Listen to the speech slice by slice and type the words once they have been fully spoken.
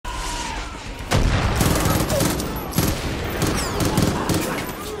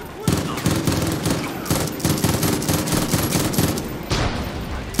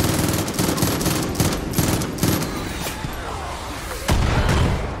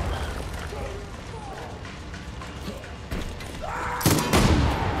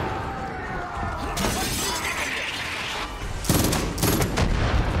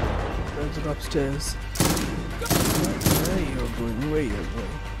stairs. Where you're going? Where you're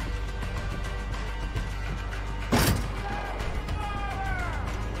going?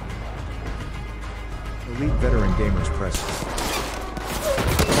 Elite veteran gamers press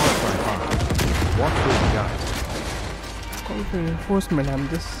FARCRY5. Walk through the guide. Call for reinforcement. I'm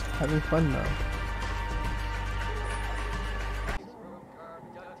just having fun now.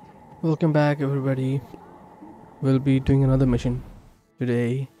 Welcome back, everybody. We'll be doing another mission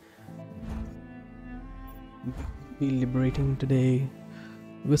today. Be liberating today.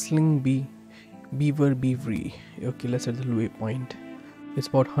 Whistling Beaver Brewery. Okay, let's set the waypoint. It's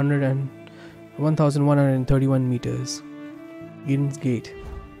about 1,131 meters. Eden's Gate.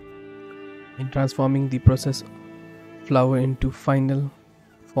 In transforming the process flower into final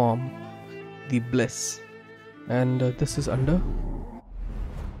form, the bliss. And this is under.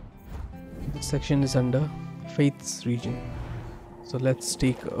 This section is under Faith's region. So let's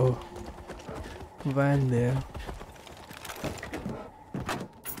take a van there.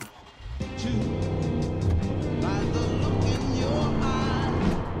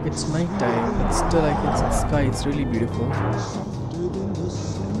 It's night time, but still I can see the sky. It's really beautiful.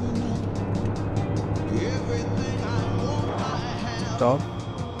 Stop.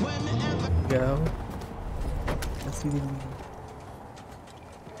 Go. Let's see the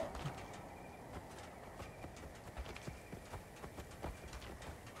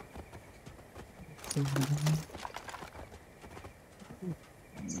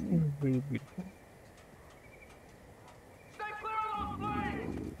very beautiful.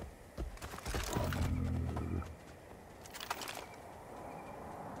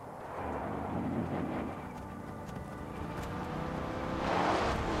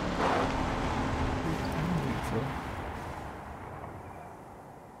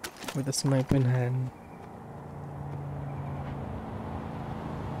 With a sniper in hand.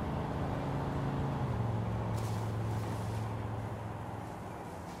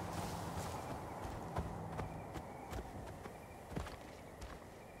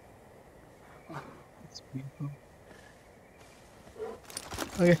 It's beautiful.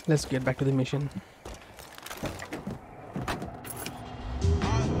 Okay, let's get back to the mission.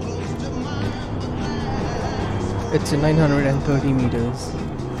 It's 930 meters.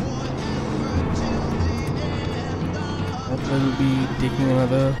 We'll be taking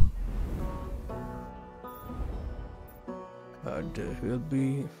another. We'll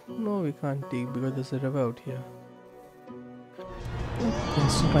be. No, we can't take because there's a river out here.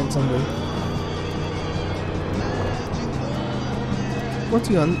 Let's find some way.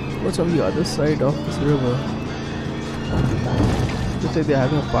 What's on the other side of this river? Looks like they're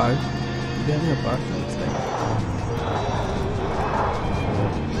having a park. They're having a park. Looks like.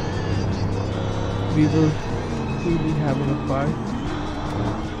 We will be having a park.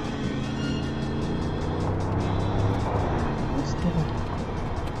 What's that?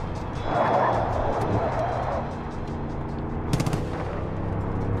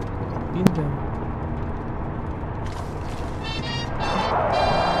 In them.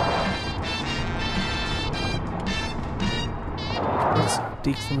 Let's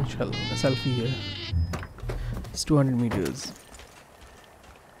take some selfie here. It's 200 meters.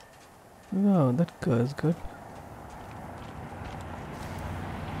 Wow, that car is good.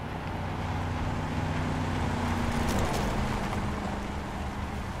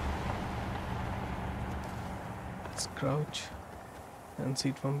 Crouch and see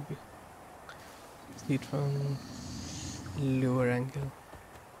it from lower angle.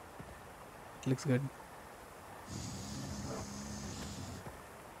 It looks good.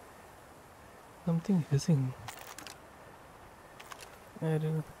 Something hissing. I don't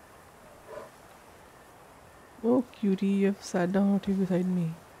know. Oh cutie, you've sat down out here beside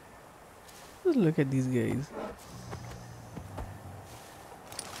me. Just look at these guys.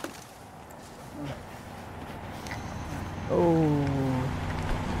 Oh,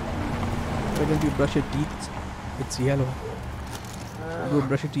 why don't you brush your teeth? It's yellow. Go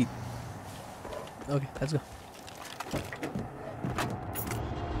brush your teeth. Okay, let's go.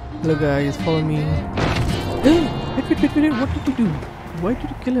 Hello guys, follow me. Hey, wait, what did you do? Why did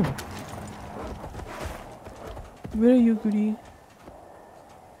you kill him? Where are you, goodie?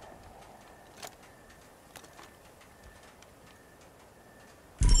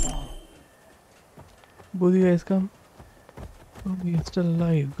 Both of you guys come. Oh, you're still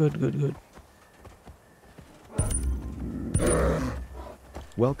alive. Good.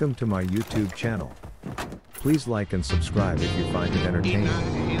 Welcome to my YouTube channel. Please like and subscribe if you find it entertaining.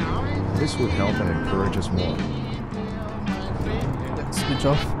 This would help and encourage us more. Let's switch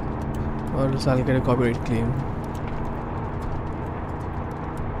off or else I'll get a copyright claim.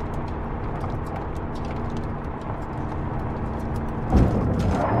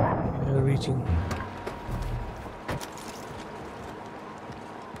 reaching.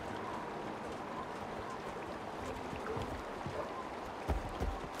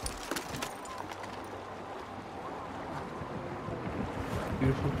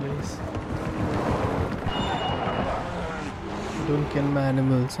 Beautiful place. Don't kill my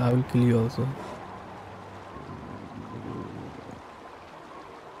animals, I will kill you also.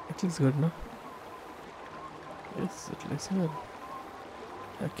 It looks good, no? Yes, it looks good.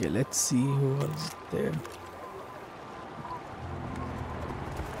 Okay, let's see who was there.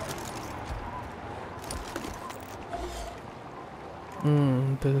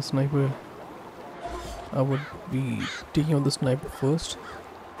 There's a sniper. I would be taking out the sniper first.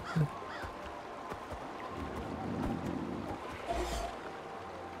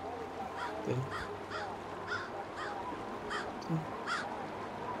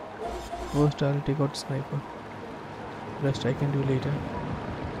 First I'll take out sniper. Rest I can do later.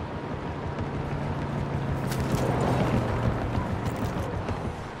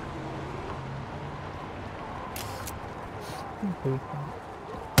 Oh,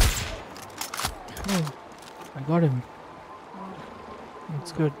 I got him.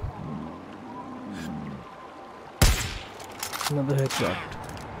 That's good. Another headshot.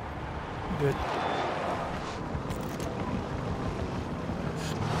 Good.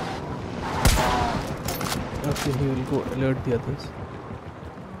 Okay, he will go alert the others.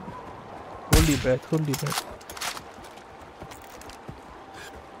 Hold your breath, hold your breath.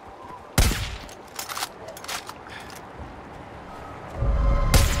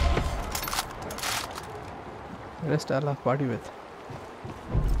 Rest I'll have party with.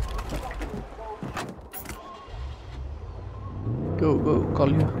 Go, call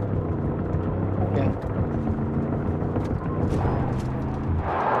you. Yeah.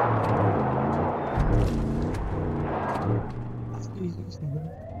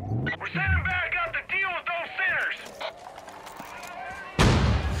 We're sending back up to deal with those sinners!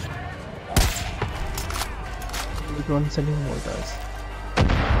 We're one sending mortars.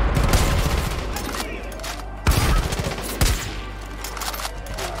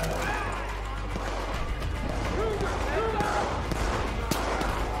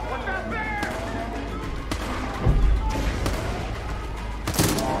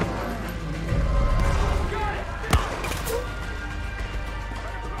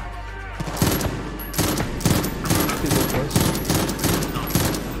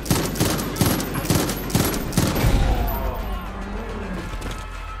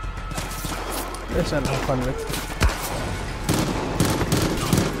 Yes, I'll have fun with.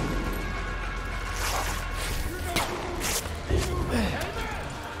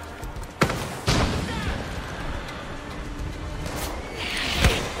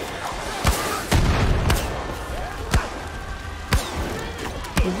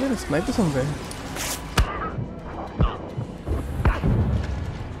 Is there a sniper somewhere?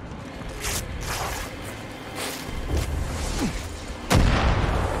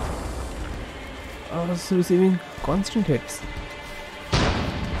 I was receiving constant hits.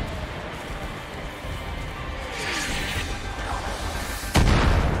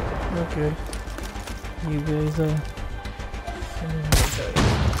 Okay. You guys are...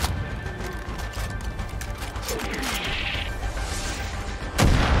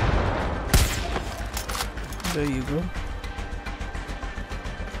 There you go.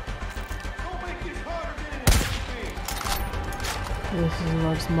 This is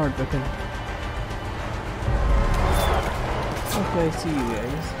not smart, I think. Okay, I see you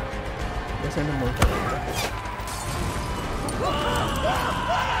guys. Let's send a mortar.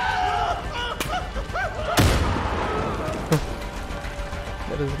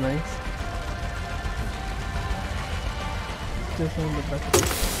 That is nice. Just on the back.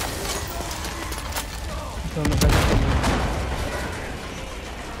 Just on the back.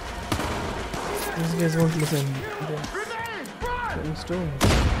 These guys won't listen. They're stone.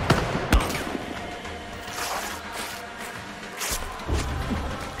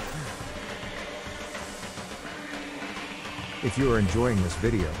 If you are enjoying this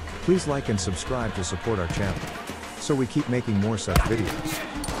video, please like and subscribe to support our channel, so we keep making more such videos.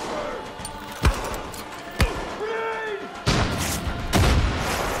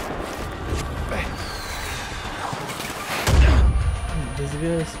 This guy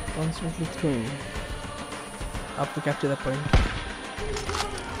is constantly throwing. I have to capture that point.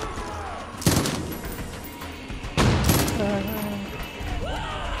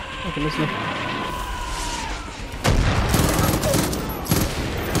 Okay, let's go.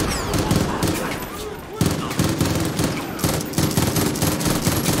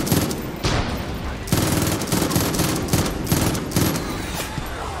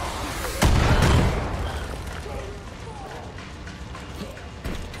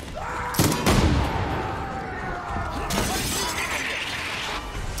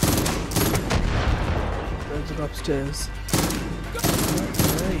 upstairs.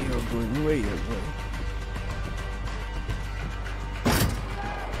 Where you're going? Where you're going?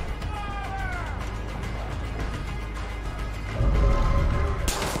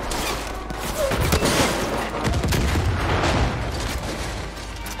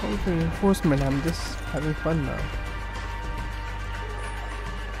 Call for reinforcement. I'm just having fun now.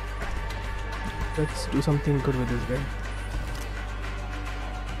 Let's do something good with this guy.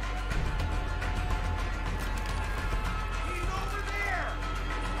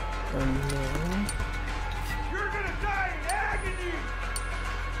 You're gonna die in agony!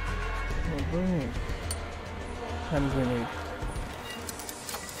 Oh, grenade. Hand grenade.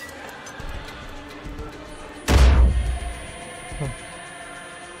 Huh.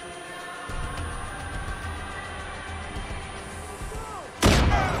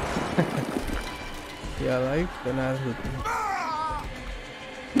 Yeah, like then I'll hit you.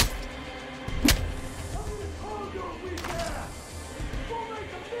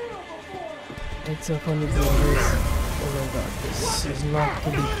 It's a funny game. Oh my god, this is not to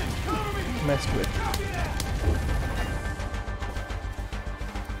be messed with.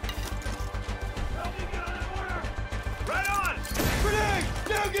 Right on! Grenade!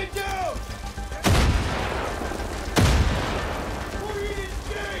 Down, get down!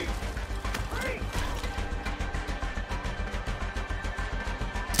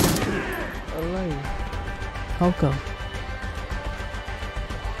 Alive. How come?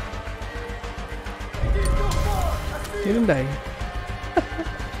 Didn't die.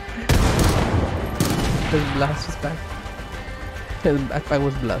 His blast is back. His backpack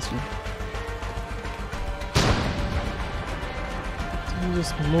was blasted. So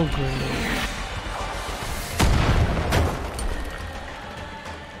just more grenades.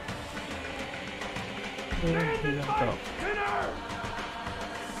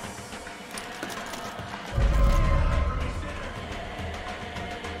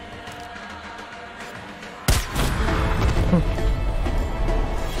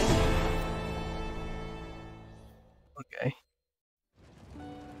 Okay.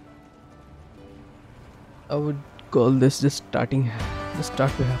 I would call this just start to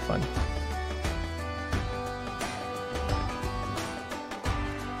have fun.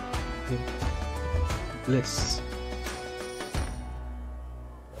 Bliss.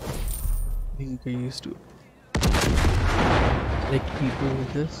 These guys used to like people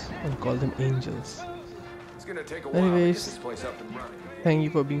with this and call them angels. It's gonna take a while to get Anyways, this place up and running. thank you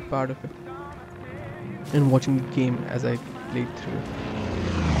for being part of it and watching the game as I played through.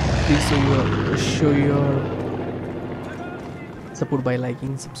 Please show your support by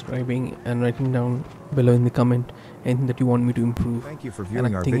liking, subscribing, and writing down below in the comment anything that you want me to improve. Thank you for And viewing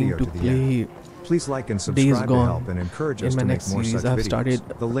I'm our thinking video to to the play end. Please like and Days subscribe to Gone help and encourage in us my to make next more series. such I've videos. started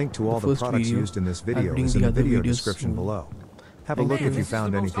The link to all the first products video. used in this I'll video bring is in the the other video videos description soon. below. Have a Thank look if you. you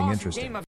found anything interesting.